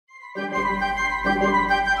If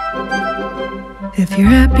you're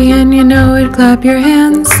happy and you know it, clap your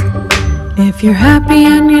hands. If you're happy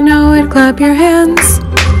and you know it, clap your hands.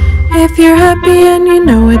 If you're happy and you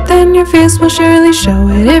know it, then your face will surely show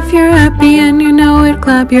it. If you're happy and you know it,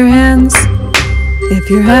 clap your hands. If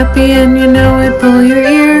you're happy and you know it, pull your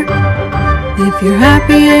ear. If you're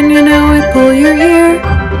happy and you know it, pull your ear.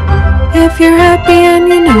 If you're happy and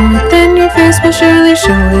you know it, then your face will surely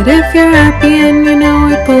show it. If you're happy and you know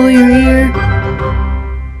it, pull your ear.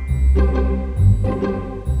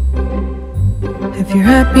 If you're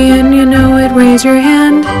happy and you know it, raise your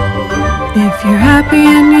hand. If you're happy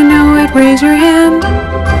and you know it, raise your hand.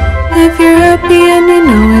 If you're happy and you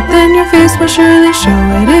know it, then your face will surely show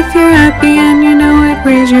it. If you're happy and you know it,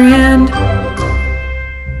 raise your hand.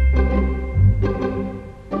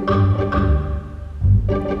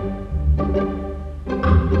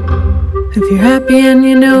 If you're happy and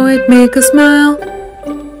you know it, make a smile.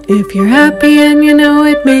 If you're happy and you know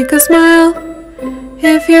it, make a smile.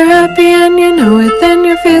 If you're happy and you know it, then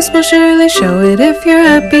your face will surely show it. If you're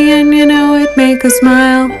happy and you know it, make a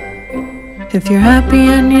smile. If you're happy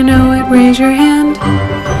and you know it, raise your hand.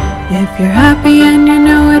 If you're happy and you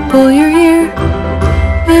know it, pull your ear.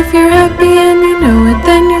 If you're happy and you know it,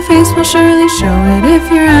 then your face will surely show it. If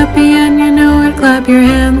you're happy and you know it, clap your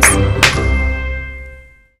hands.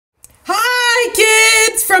 Hi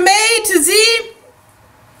kids, from A to Z,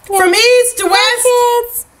 from East to West. Hi,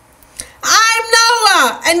 kids. I'm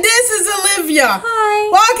Noah, and this is Olivia. Hi.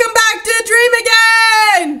 Welcome back to Dream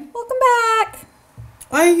Again. Welcome back.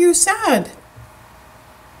 Why are you sad?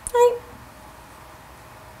 I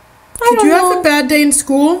Did you don't know. have a bad day in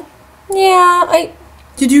school? Yeah,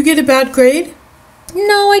 Did you get a bad grade?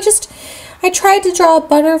 No, I tried to draw a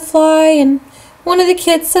butterfly, and one of the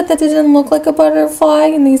kids said that it didn't look like a butterfly,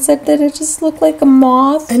 and they said that it just looked like a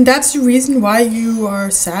moth. And that's the reason why you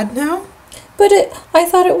are sad now? But I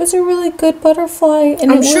thought it was a really good butterfly,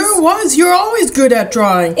 and I'm sure it was. You're always good at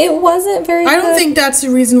drawing. It wasn't very I good. don't think that's the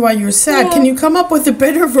reason why you're sad. Yeah. Can you come up with a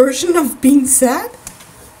better version of being sad?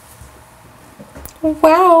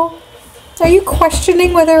 Wow. Are you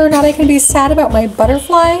questioning whether or not I can be sad about my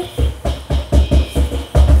butterfly?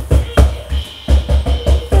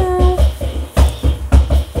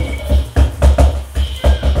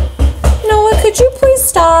 Noah, could you please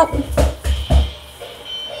stop?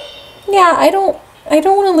 Yeah, I don't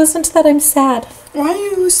want to listen to that. I'm sad. Why are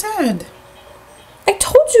you sad? I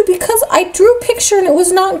told you because I drew a picture and it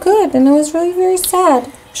was not good and I was really very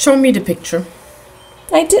sad. Show me the picture.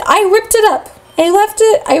 I ripped it up. I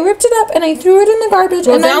ripped it up and I threw it in the garbage.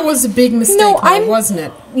 Well, and that was a big mistake, wasn't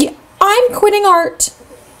it? Yeah, I'm quitting art.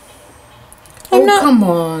 Come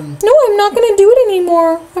on. No, I'm not going to do it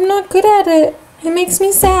anymore. I'm not good at it. It makes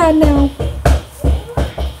me sad now.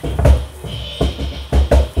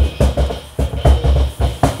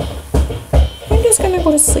 I'm just going to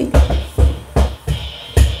go to sleep.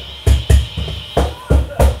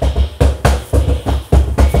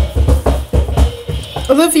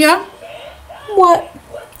 Olivia? What?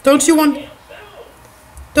 Don't you want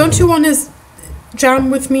to jam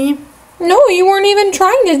with me? No, you weren't even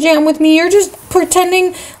trying to jam with me. You're just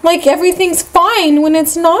pretending like everything's fine when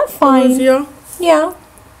it's not fine. Olivia? Yeah.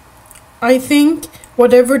 I think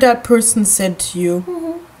whatever that person said to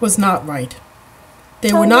you was not right.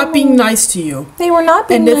 They were not being nice to you. They were not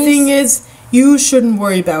being nice. nice. And the thing is, you shouldn't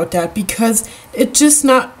worry about that because it's just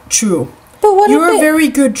not true. But what You're if a very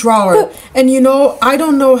good drawer. And you know, I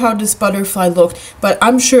don't know how this butterfly looked, but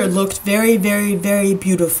I'm sure it looked very, very, very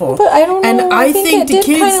beautiful. But I don't know. And I think it the did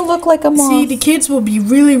kids kind of look like a moth. See, the kids will be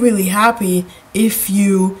really, really happy if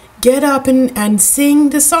you get up and sing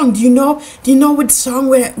the song. Do you know what song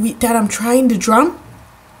that I'm trying to drum?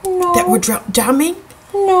 No. That we're jamming?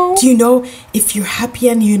 No. Do you know If You're Happy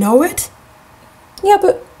and You Know It? Yeah,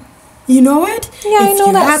 but... You know it? Yeah, I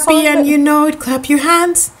know that If you're happy song, and you know it, clap your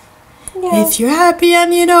hands. Yeah. If you're happy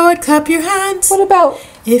and you know it, clap your hands. What about...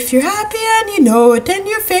 If you're happy and you know it, then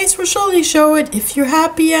your face will surely show it. If you're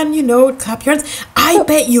happy and you know it, clap your hands. I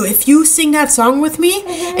bet you, if you sing that song with me,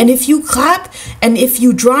 and if you clap, and if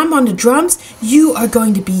you drum on the drums, you are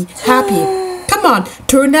going to be happy. Come on,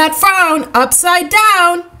 turn that frown upside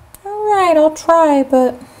down. Alright, I'll try,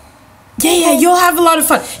 but... Yeah, you'll have a lot of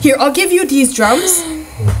fun. Here, I'll give you these drums.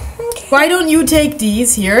 Okay. Why don't you take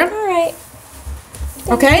these here? Alright.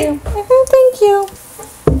 Okay? Thank you.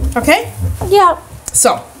 Okay? Yeah.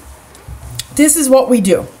 So, this is what we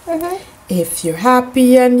do. If you're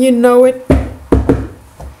happy and you know it.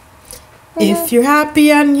 If you're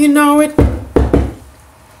happy and you know it.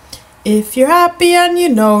 If you're happy and you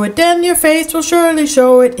know it, then your face will surely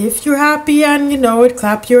show it. If you're happy and you know it,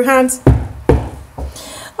 clap your hands.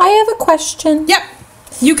 I have a question. Yep.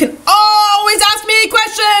 You can always ask me a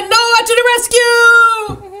question. Noah to the rescue.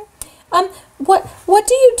 What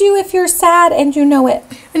do you do if you're sad and you know it?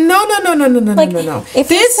 No. Like, No. if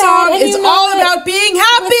This you're sad song and is you know all it, about being you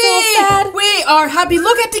feel happy. sad. We are happy.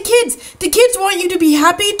 Look at the kids. The kids want you to be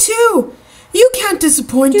happy too. You can't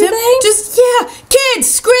disappoint Do them. they? Just, kids,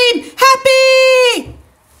 scream happy.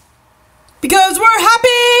 Because we're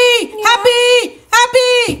happy. Yeah.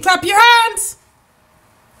 Happy. Clap your hands.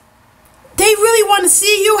 They really want to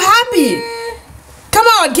see you happy. Come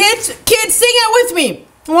on, kids. Kids, sing it with me.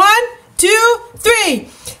 1, 2, 3.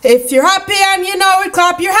 If you're happy and you know it,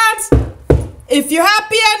 clap your hands. If you're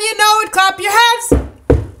happy and you know it, clap your hands.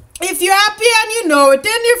 If you're happy and you know it,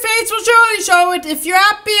 then your face will surely show it. If you're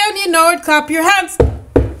happy and you know it, clap your hands.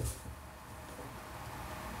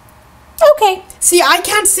 Okay. See, I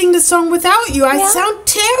can't sing the song without you. I Yeah. sound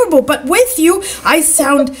terrible, but with you, I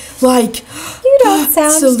sound like You don't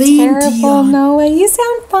sound Celine terrible, Dion. Noah. You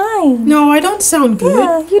sound fine. No, I don't sound good.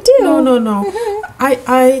 Yeah, you do. No.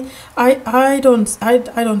 I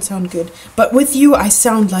don't sound good. But with you, I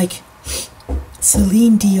sound like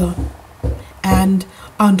Celine Dion and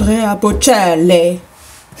Andrea Bocelli.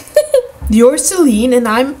 You're Celine and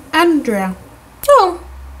I'm Andrea. Oh.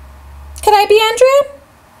 Can I be Andrea?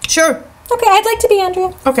 Sure. Okay, I'd like to be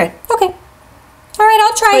Andrea. Okay. Okay. All right,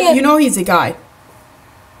 I'll try But it. you know he's a guy.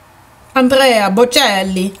 Andrea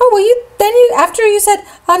Bocelli. Oh, well, you after you said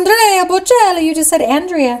Andrea Bocelli, you just said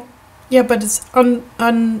Andrea. Yeah, but it's Andrea.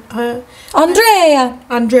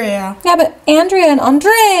 Andrea. Yeah, but Andrea and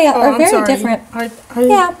Andrea Oh, are I'm very sorry. different. I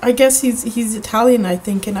I guess he's Italian, I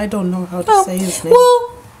think, and I don't know how to Oh, say his name.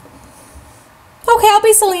 well, okay, I'll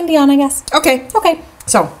be Celine Dion, I guess. Okay. Okay,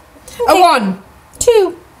 So, Okay. a 1,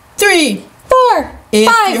 2, 3. 4, If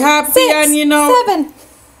 5, you're happy 6, and you know- 7.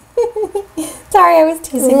 Sorry, I was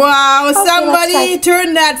teasing. Wow, let's somebody try.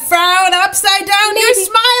 turned that frown upside down. You're Maybe.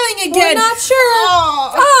 smiling again. We're not sure.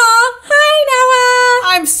 Aw, Aw, hi,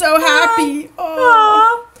 Noah. I'm so happy. Oh,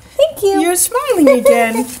 Aw, thank you. you're smiling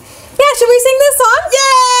again. Yeah, should we sing this song?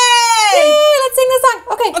 Yay! Yay, let's sing this song.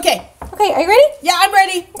 Okay. Okay. Okay, are you ready? Yeah, I'm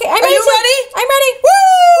ready. Okay, I'm Are ready you too. ready? I'm ready.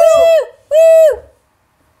 Woo! Woo!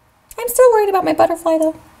 I'm still worried about my butterfly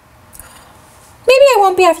though. Maybe I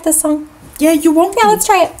won't be after this song. Yeah, you won't. Yeah, be. let's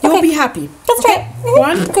try it. You'll Okay. be happy. Let's try it. Mhm.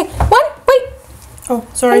 1. Okay, 1. Wait, Oh,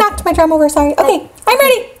 I sorry. knocked my drum over. Sorry. Okay, I'm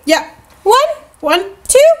ready. Yeah. 1, 1,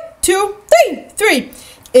 2, 2, 3. 3.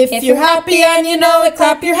 If you're happy and you know it,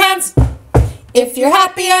 clap your hands. If you're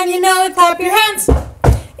happy and you know it, clap your hands.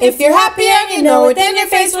 If you're happy and you know it, then your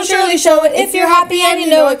face will surely show it. If you're happy and you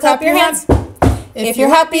know it, clap your hands. If you're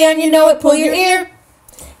happy and you know it, pull your ear.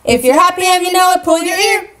 If you're happy and you know it, pull your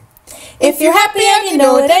ear. If you're happy and you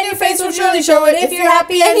know it, then your face will surely show it. If you're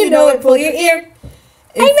happy and you know it, pull your ear.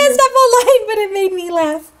 I messed up a line, but it made me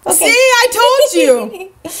laugh. Okay. See, I told you.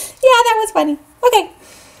 Yeah, that was funny. Okay.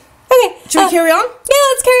 Okay. Should we carry on? Yeah,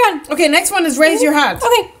 let's carry on. Okay, next one is raise your hand.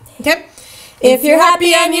 Okay. Okay. If you're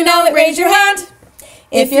happy and you know it, raise your hand.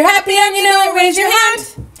 If you're happy and you know it, raise your hand.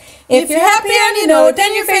 If you're happy and you know it,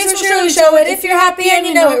 then your face will surely show it. If you're happy and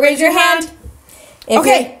you know it, raise your hand.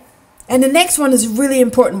 Okay. And the next one is a really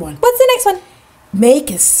important one. What's the next one?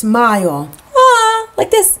 Make a smile. Aw,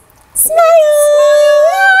 like this. Smile.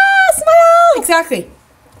 Smile. Exactly.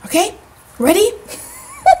 Okay? Ready?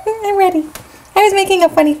 I'm ready. I was making a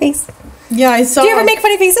funny face. Yeah, I saw. Do you ever make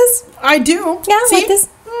funny faces? I do. Yeah, See? like this.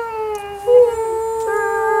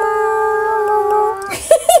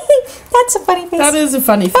 That's a funny face. That is a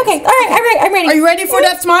funny face. Okay, all right, I'm ready. Are you ready for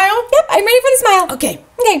that smile? Yep, I'm ready for the smile. Okay.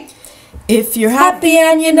 Okay. If you're happy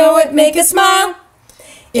and you know it, make a smile.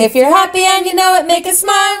 If you're happy and you know it, make a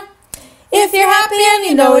smile. If you're happy and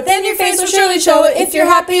you know it, then your face will surely show it. If you're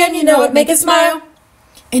happy and you know it, make a smile.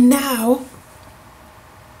 And now,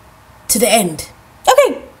 to the end.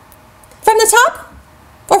 Okay. From the top?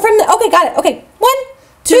 Or from the... Okay, got it. Okay. 1,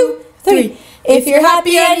 2, 3. If you're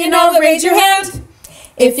happy and you know it, raise your hand.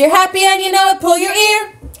 If you're happy and you know it, pull your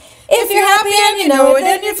ear. If you're happy and you know it,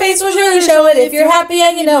 then your face will surely show it. If you're happy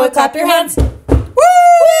and you know it, clap your hands. Woo!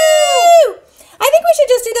 I think we should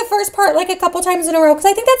just do the first part like a couple times in a row because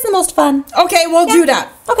I think that's the most fun. Okay, we'll do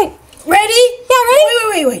that. Okay. Ready? Yeah,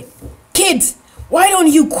 ready? Wait. Kids, why don't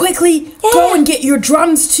you quickly go and get your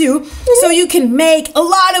drums too so you can make a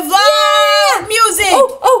lot of loud music?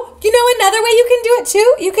 Oh, you know another way you can do it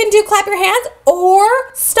too? You can do clap your hands or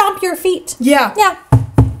stomp your feet. Yeah. Yeah.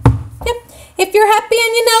 Yep. If you're happy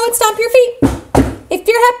and you know it, stomp your feet. If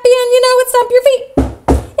you're happy and you know it, stomp your feet.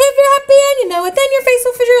 If you're happy and you know it, then your face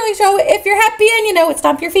will surely show it. If you're happy and you know it,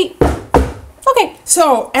 stomp your feet. Okay.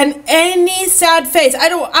 So, and any sad face,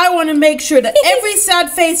 I want to make sure that every sad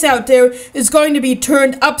face out there is going to be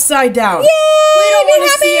turned upside down. Yay! We don't Be want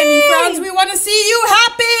to see any happy! frowns. We want to see you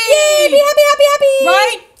happy. Yay! Be happy, happy, happy.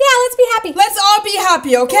 Right? Yeah, let's be happy. Let's all be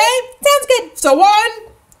happy, okay? Sounds good. So 1,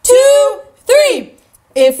 2, 3.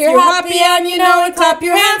 If you're happy and you know it, clap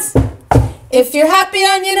your hands. If you're happy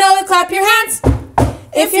and you know it, clap your hands.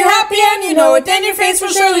 If you're happy and you know it, then your face will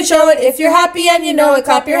surely show it. If you're happy and you know it,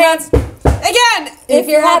 clap your hands. Again. If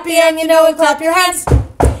you're happy and you know it, clap your hands.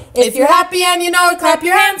 If you're happy and you know it, clap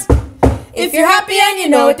your hands. If you're happy and you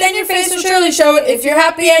know it, then your face will surely show it. If you're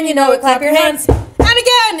happy and you know it, clap your hands. And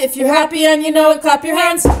again. If you're happy and you know it, clap your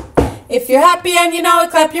hands. If you're happy and you know it,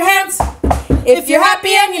 clap your hands. If you're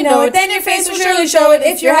happy and you know it, then your face will surely show it.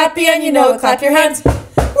 If you're happy and you know it, clap your hands.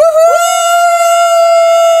 Woohoo!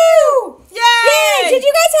 Yay! Did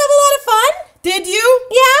you guys have a lot of fun? Did you?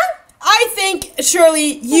 Yeah? I think,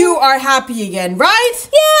 Shirley, you are happy again, right?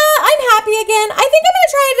 Yeah, I'm happy again. I think I'm going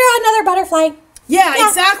to try to draw another butterfly. Yeah,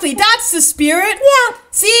 exactly. That's the spirit. Yeah.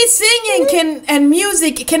 See, singing and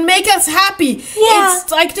music can make us happy. Yeah.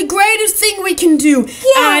 It's like the greatest thing we can do.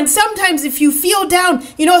 Yeah. And sometimes if you feel down,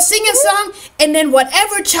 sing a song, and then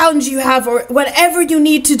whatever challenge you have or whatever you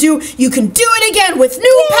need to do, you can do it again with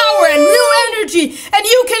new power and new energy, and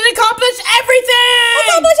you can accomplish everything.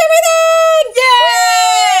 Accomplish everything!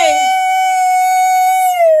 Yay!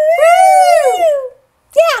 Woo!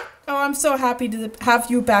 Yeah. Oh, I'm so happy to have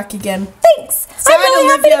you back again. Thanks. Sad I'm really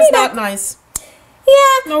happy to Olivia's be not back. nice.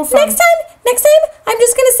 Yeah. No fun. Next time, I'm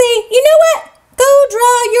just gonna say, you know what? Go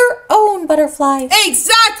draw your own butterfly.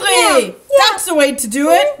 Exactly. Yeah. That's the way to do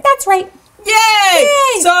it. That's right. Yay!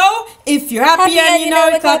 Yay! So, if you're happy and you know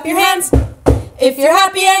it, clap your hands. If you're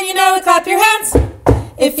happy and you know it, clap your hands.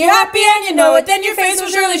 If you're happy and you know it, then your face will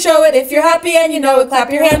surely show it. If you're happy and you know it,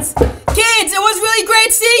 clap your hands. Kids, it was really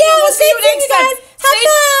great seeing you. We'll see you next time. Have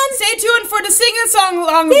fun. Stay tuned for the sing-a-song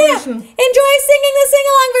version. Enjoy singing the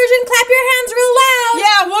sing-along version. Clap your hands real loud.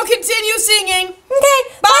 Yeah, we'll continue singing. Okay.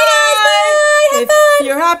 Bye, guys. Bye. Have fun. If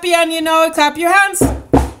you're happy and you know it, clap your hands.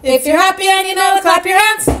 If you're happy and you know it, clap your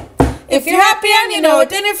hands. If you're happy and you know it,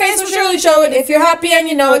 then your face will surely show it. If you're happy and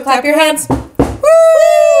you know it, clap your hands. Woo!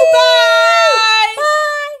 Bye!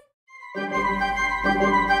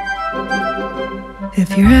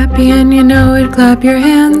 If you're happy and you know it, clap your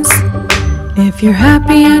hands. If you're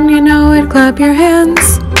happy and you know it, clap your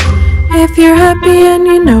hands. If you're happy and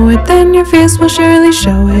you know it, then your face will surely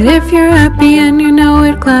show it. If you're happy and you know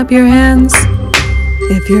it, clap your hands.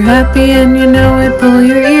 If you're happy and you know it, pull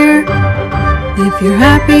your ear. If you're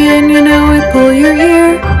happy and you know it, pull your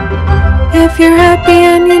ear. If you're happy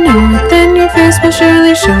and you know it, then your face will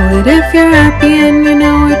surely show it. If you're happy and you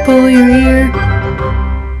know it, pull your ear.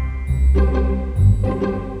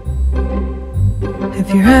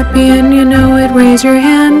 If you're happy and you know it, raise your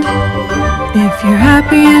hand. If you're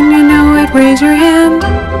happy and you know it, raise your hand.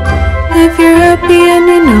 If you're happy and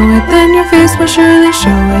you know it, then your face will surely show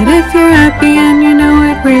it. If you're happy and you know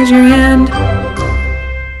it, raise your hand.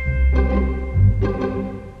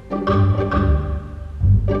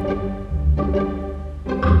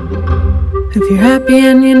 If you're happy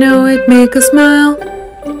and you know it, make a smile.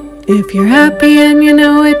 If you're happy and you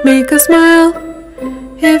know it, make a smile.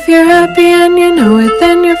 If you're happy and you know it,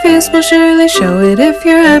 then your face will surely show it. If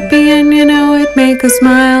you're happy and you know it, make a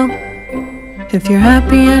smile. If you're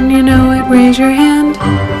happy and you know it, raise your hand.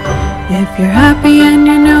 If you're happy and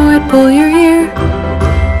you know it, pull your ear.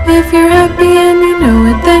 If you're happy and you know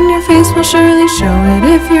it, then your face will surely show it.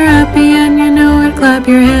 If you're happy and you know it, clap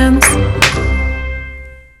your hands.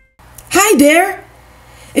 Hi there!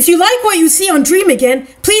 If you like what you see on Dream Again,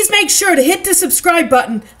 please make sure to hit the subscribe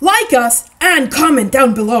button, like us, and comment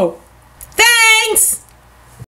down below. Thanks!